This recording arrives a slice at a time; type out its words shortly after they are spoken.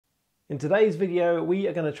In today's video, we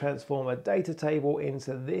are going to transform a data table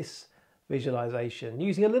into this visualization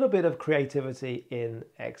using a little bit of creativity in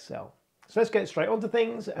Excel. So let's get straight onto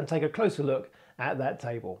things and take a closer look at that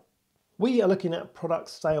table. We are looking at product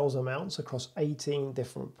sales amounts across 18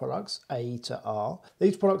 different products, A to R.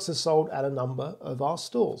 These products are sold at a number of our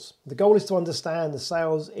stores. The goal is to understand the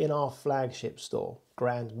sales in our flagship store,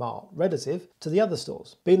 Grand Mart, relative to the other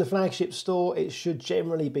stores. Being the flagship store, it should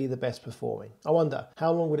generally be the best performing. I wonder,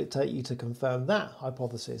 how long would it take you to confirm that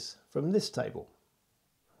hypothesis from this table?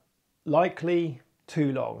 Likely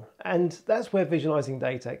too long. And that's where visualizing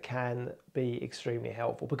data can be extremely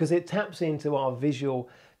helpful because it taps into our visual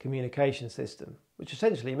communication system, which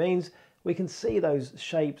essentially means we can see those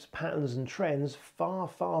shapes, patterns and trends far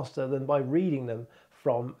faster than by reading them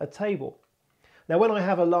from a table. Now, when I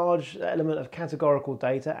have a large element of categorical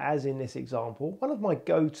data, as in this example, one of my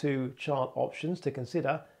go-to chart options to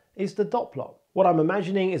consider is the dot plot. What I'm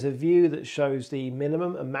imagining is a view that shows the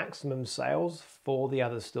minimum and maximum sales for the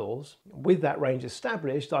other stores. With that range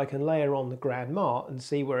established, I can layer on the Grand Mart and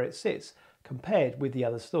see where it sits compared with the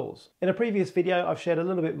other stores. In a previous video, I've shared a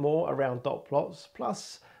little bit more around dot plots,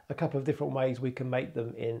 plus a couple of different ways we can make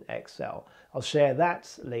them in Excel. I'll share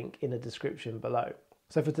that link in the description below.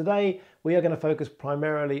 So for today, we are going to focus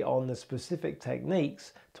primarily on the specific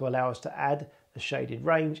techniques to allow us to add a shaded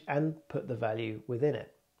range and put the value within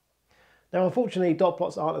it. Now, unfortunately, dot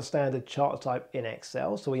plots aren't a standard chart type in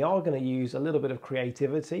Excel, so we are going to use a little bit of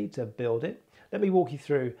creativity to build it. Let me walk you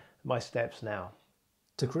through my steps now.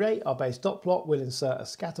 To create our base dot plot, we'll insert a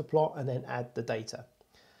scatter plot and then add the data.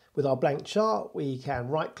 With our blank chart, we can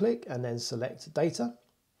right-click and then select data.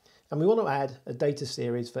 And we want to add a data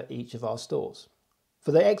series for each of our stores.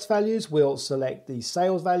 For the X values, we'll select the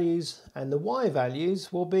sales values, and the Y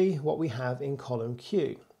values will be what we have in column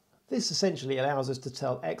Q. This essentially allows us to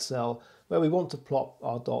tell Excel where we want to plot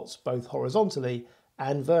our dots both horizontally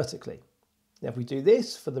and vertically. Now, if we do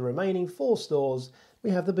this for the remaining 4 stores, we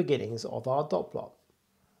have the beginnings of our dot plot.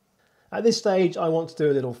 At this stage, I want to do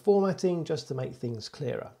a little formatting just to make things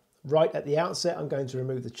clearer. Right at the outset, I'm going to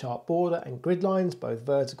remove the chart border and grid lines, both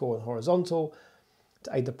vertical and horizontal.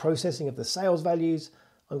 To aid the processing of the sales values,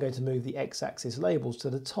 I'm going to move the X-axis labels to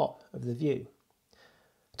the top of the view.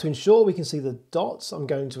 To ensure we can see the dots, I'm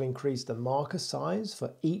going to increase the marker size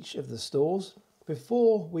for each of the stores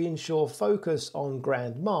before we ensure focus on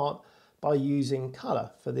Grand Mart by using colour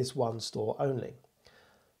for this one store only.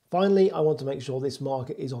 Finally, I want to make sure this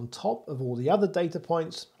marker is on top of all the other data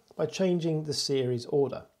points by changing the series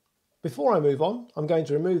order. Before I move on, I'm going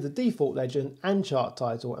to remove the default legend and chart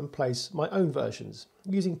title and place my own versions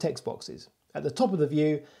using text boxes at the top of the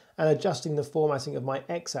view and adjusting the formatting of my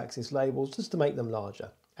X-axis labels just to make them larger,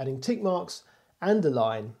 adding tick marks and a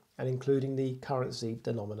line and including the currency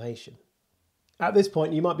denomination. At this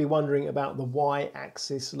point, you might be wondering about the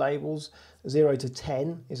Y-axis labels. 0 to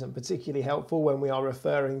 10 isn't particularly helpful when we are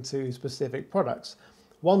referring to specific products.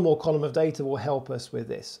 One more column of data will help us with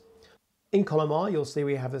this. In column R, you'll see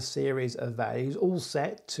we have a series of values all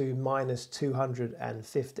set to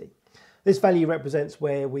 -250. This value represents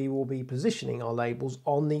where we will be positioning our labels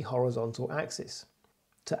on the horizontal axis.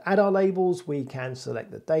 To add our labels, we can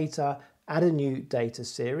select the data, add a new data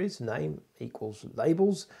series, name equals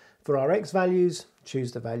labels. For our X values,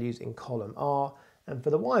 choose the values in column R, and for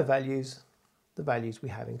the Y values, the values we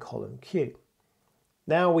have in column Q.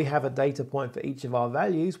 Now we have a data point for each of our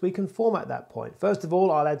values, we can format that point. First of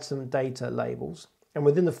all, I'll add some data labels, and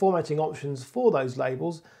within the formatting options for those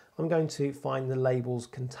labels, I'm going to find the labels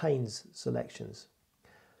contains selections.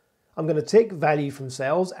 I'm going to tick value from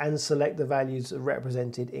cells and select the values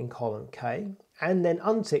represented in column K, and then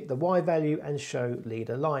untick the Y value and show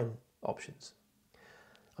leader line options.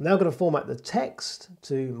 I'm now going to format the text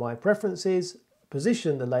to my preferences,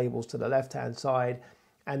 position the labels to the left-hand side,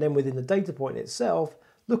 and then within the data point itself,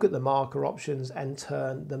 look at the marker options and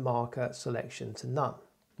turn the marker selection to none.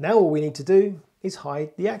 Now all we need to do is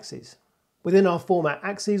hide the axes. Within our format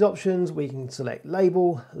axes options, we can select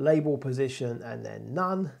label, label position, and then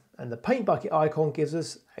none. And the paint bucket icon gives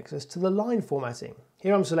us access to the line formatting.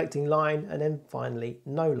 Here I'm selecting line and then finally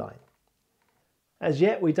no line. As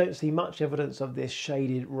yet, we don't see much evidence of this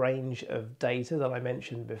shaded range of data that I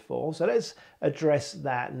mentioned before. So let's address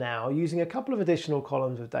that now using a couple of additional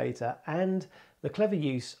columns of data and the clever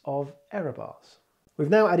use of error bars.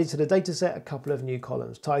 We've now added to the dataset a couple of new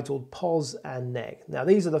columns titled POS and NEG. Now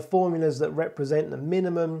these are the formulas that represent the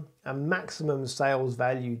minimum and maximum sales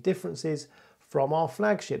value differences from our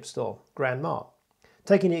flagship store, Grand Mart.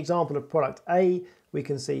 Taking the example of product A, we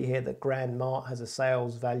can see here that Grand Mart has a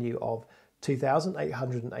sales value of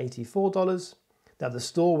 $2,884. Now the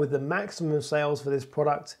store with the maximum sales for this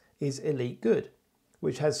product is Elite Good,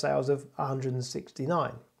 which has sales of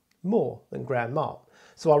 169, more than Grand Mart.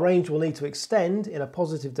 So our range will need to extend in a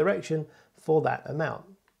positive direction for that amount.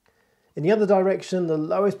 In the other direction, the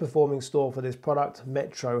lowest performing store for this product,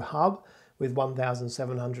 Metro Hub, with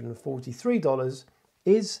 $1,743,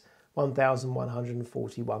 is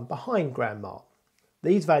 $1,141 behind Grand Mart.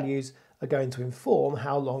 These values are going to inform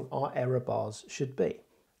how long our error bars should be.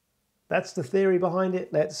 That's the theory behind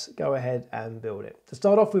it. Let's go ahead and build it. To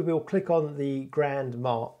start off with, we'll click on the Grand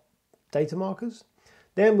Mart data markers.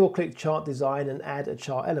 Then we'll click Chart Design and add a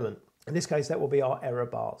chart element. In this case, that will be our error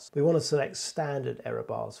bars. We want to select standard error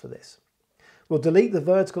bars for this. We'll delete the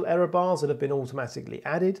vertical error bars that have been automatically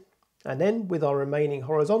added. And then with our remaining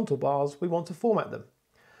horizontal bars, we want to format them.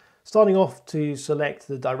 Starting off, to select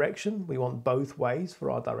the direction, we want both ways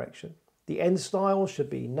for our direction. The end style should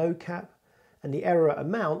be no cap, and the error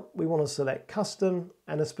amount, we want to select custom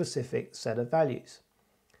and a specific set of values.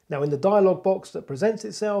 Now in the dialog box that presents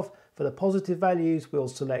itself, for the positive values, we'll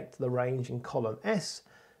select the range in column S,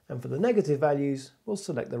 and for the negative values, we'll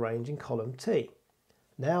select the range in column T.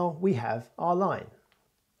 Now we have our line.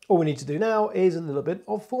 All we need to do now is a little bit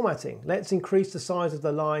of formatting. Let's increase the size of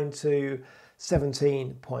the line to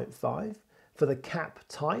 17.5. For the cap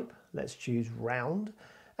type, let's choose round,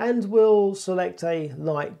 and we'll select a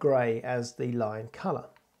light grey as the line colour.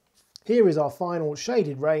 Here is our final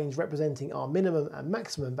shaded range representing our minimum and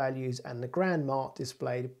maximum values and the Grand Mart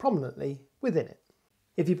displayed prominently within it.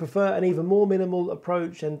 If you prefer an even more minimal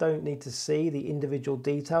approach and don't need to see the individual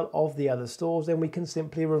detail of the other stores, then we can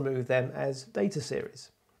simply remove them as data series.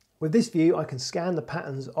 With this view, I can scan the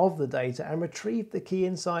patterns of the data and retrieve the key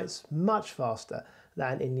insights much faster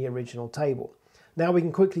than in the original table. Now we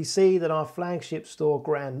can quickly see that our flagship store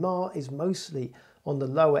Grand Mart is mostly on the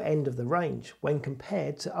lower end of the range when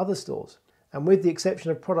compared to other stores. And with the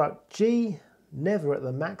exception of product G, never at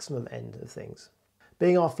the maximum end of things.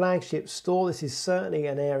 Being our flagship store, this is certainly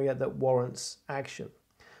an area that warrants action.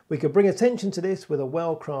 We could bring attention to this with a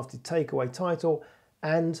well-crafted takeaway title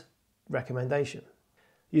and recommendation.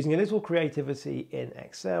 Using a little creativity in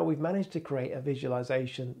Excel, we've managed to create a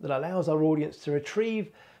visualization that allows our audience to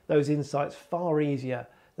retrieve those insights far easier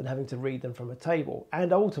than having to read them from a table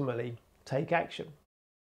and ultimately take action.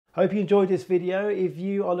 Hope you enjoyed this video. If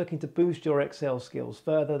you are looking to boost your Excel skills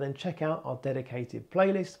further, then check out our dedicated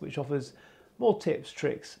playlist, which offers more tips,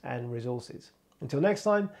 tricks and resources. Until next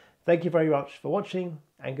time, thank you very much for watching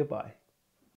and goodbye.